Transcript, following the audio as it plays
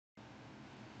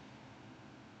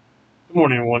Good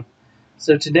morning, everyone.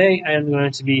 So today I am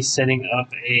going to be setting up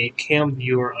a cam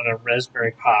viewer on a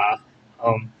Raspberry Pi.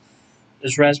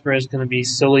 This Raspberry is going to be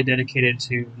solely dedicated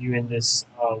to viewing this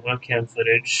webcam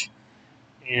footage,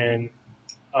 and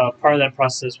part of that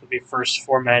process would be first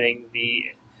formatting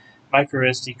the micro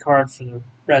SD card for the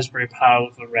Raspberry Pi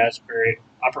with a Raspberry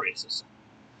operating system.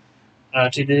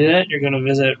 To do that, you're going to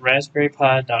visit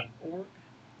raspberrypi.org,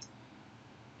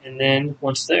 and then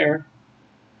once there,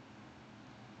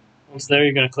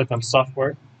 you're going to click on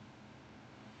Software.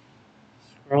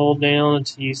 Scroll down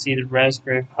until you see the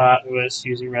Raspberry Pi OS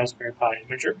using Raspberry Pi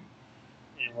Imager.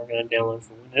 And we're going to download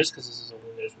for Windows because this is a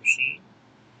Windows machine.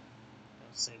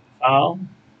 Let's save the file.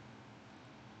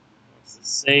 Once it's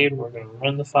saved, we're going to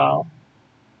run the file.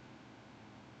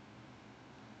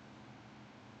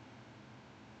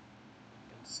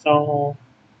 Install.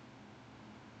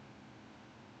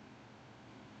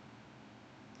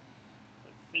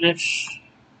 Click Finish.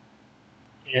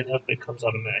 And up it comes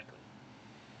automatically.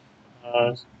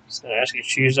 It's going to ask you to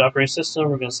choose operating system.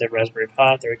 We're going to say Raspberry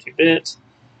Pi 32-bit. It's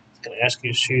going to ask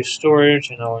you to choose storage,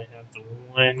 and I only have the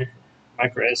one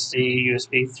micro SD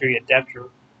USB 3 adapter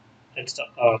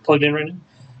plugged in right now.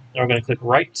 Then we're going to click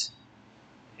Write.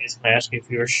 It's going to ask you if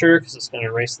you are sure, because it's going to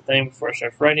erase the thing before it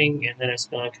starts writing, and then it's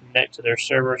going to connect to their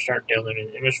server, start downloading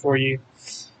the image for you.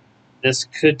 This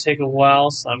could take a while,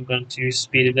 so I'm going to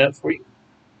speed it up for you.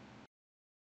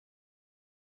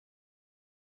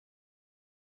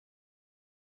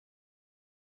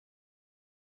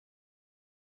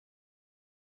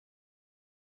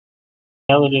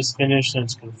 Now that it's finished and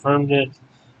it's confirmed it,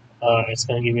 it's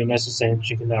going to give you a message saying that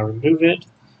you can now remove it.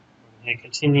 I'm going to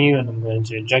continue, and I'm going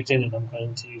to eject it, and I'm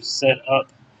going to set up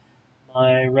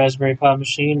my Raspberry Pi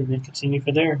machine, and then continue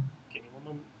from there. Give me one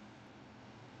moment.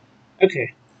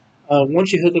 Okay.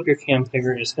 Once you hook up your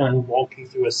camplayer, it's going to walk you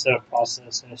through a setup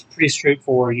process, and it's pretty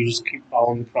straightforward. You just keep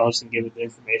following the prompts and give it the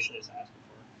information it's asking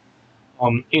for.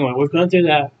 Anyway, we've gone through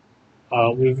that.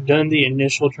 We've done the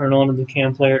initial turn on of the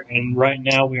camplayer, and right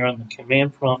now we are on the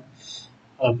command prompt.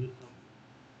 We've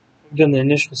done the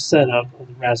initial setup of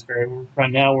the Raspberry.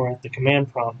 Right now we're at the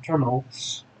command prompt terminal.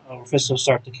 We're supposed to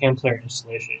start the camplayer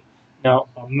installation. Now,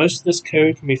 most of this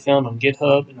code can be found on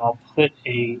GitHub, and I'll put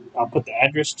the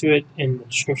address to it in the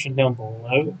description down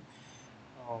below.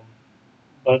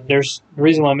 But the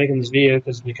reason why I'm making this video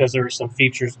is because there are some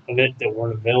features of it that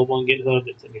weren't available on GitHub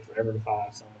that took me forever to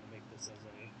find, so I'm going to make this as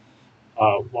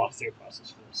a walkthrough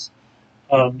process for this.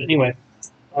 But anyway,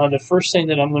 the first thing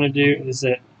that I'm going to do is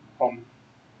that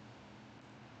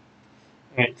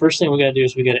first thing we got to do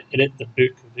is we got to edit the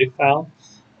boot config file.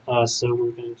 So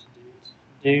we're going to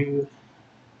do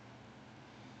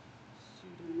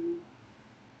sudo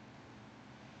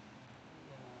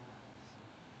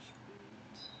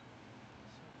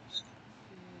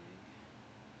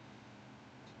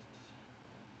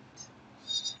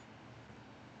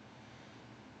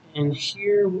and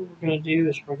here what we're going to do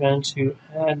is we're going to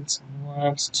add some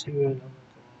lines to it. I'm going to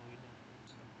go all the way down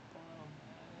to the bottom,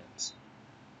 add it.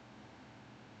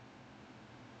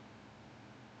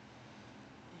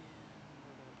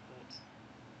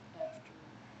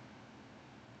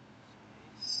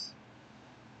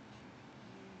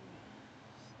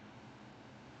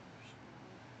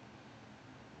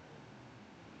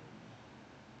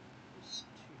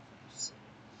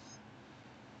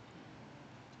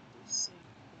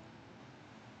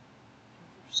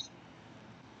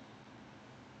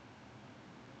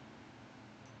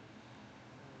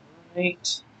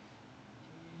 Right,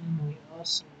 and we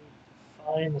also need to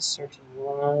find a certain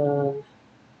line.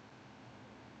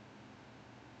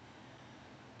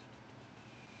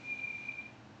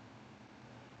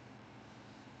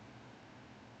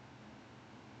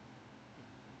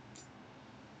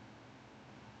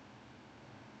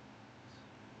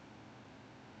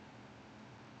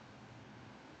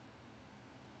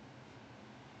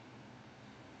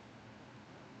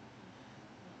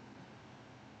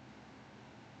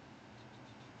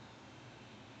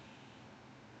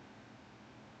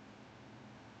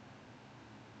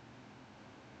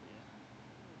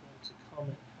 To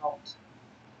comment out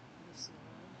this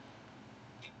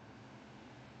line.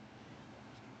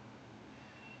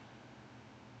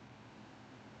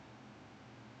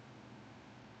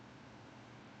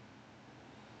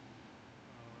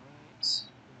 Alright,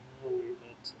 now we're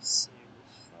going to save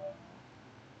this file.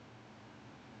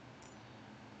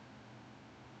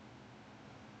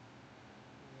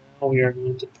 Now we are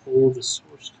going to pull the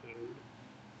source code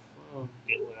from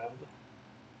GitLab.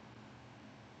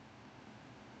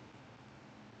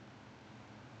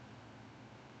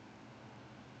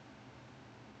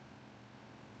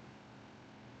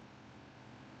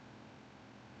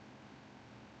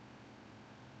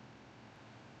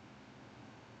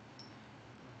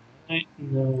 Right,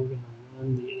 now we're going to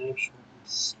run the actual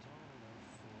installer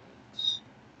for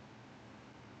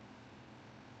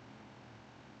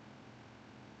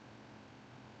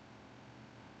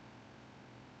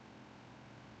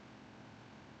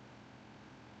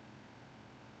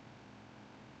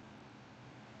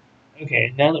it.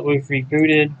 Okay, now that we've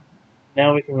rebooted,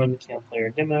 now we can run the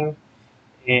camplayer demo,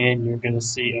 and you're going to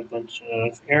see a bunch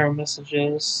of error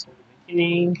messages at the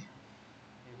beginning.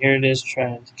 And here it is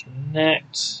trying to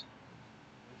connect.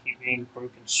 We keep getting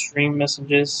broken stream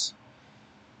messages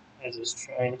as it's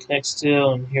trying to connect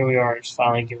still, and here we are, it's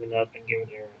finally giving up and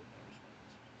giving error.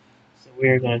 So we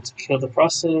are going to kill the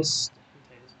process,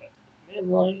 take this back to the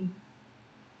command line.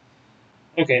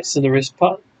 Okay, so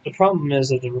the problem is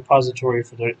that the repository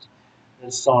for the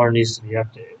installer needs to be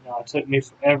updated. Now, it took me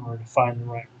forever to find the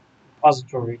right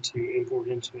repository to import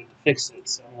into it to fix it,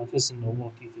 so I'm just going to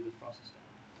walk you through the process now.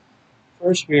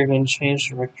 First, we are going to change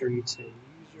directory to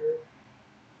user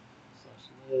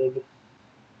 /lib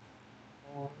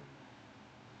on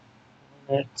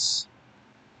Linux.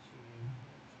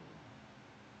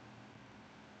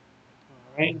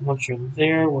 Alright, once you're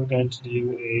there, we're going to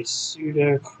do a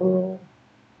sudo curl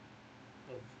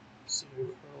of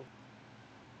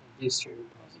these three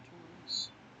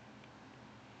repositories.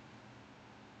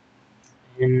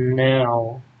 And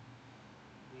now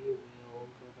we will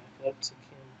go back up to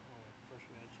first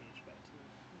we gotta change back to the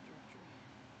directory.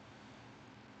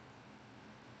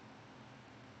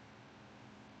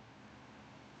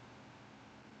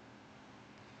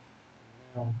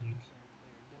 And now do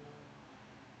camplayer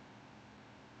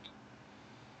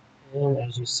demo. And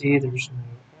as you see, there's no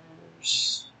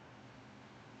errors.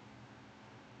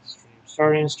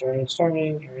 Stream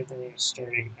starting, everything is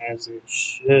starting as it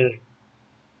should.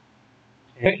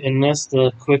 And that's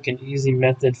the quick and easy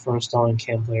method for installing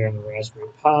camplayer on the Raspberry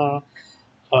Pi.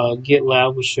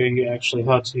 GitLab will show you actually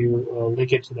how to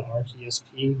link it to the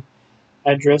RTSP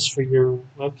address for your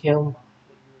webcam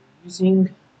that you're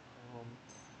using.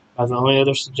 The only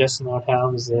other suggestion I'd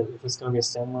have is that if it's going to be a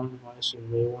standalone device, you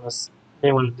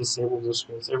may want to disable the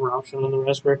screensaver option on the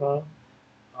Raspberry Pi.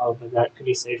 But that could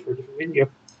be saved for a different video.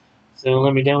 So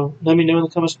let me know in the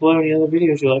comments below any other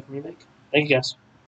videos you'd like for me to make. Thank you guys.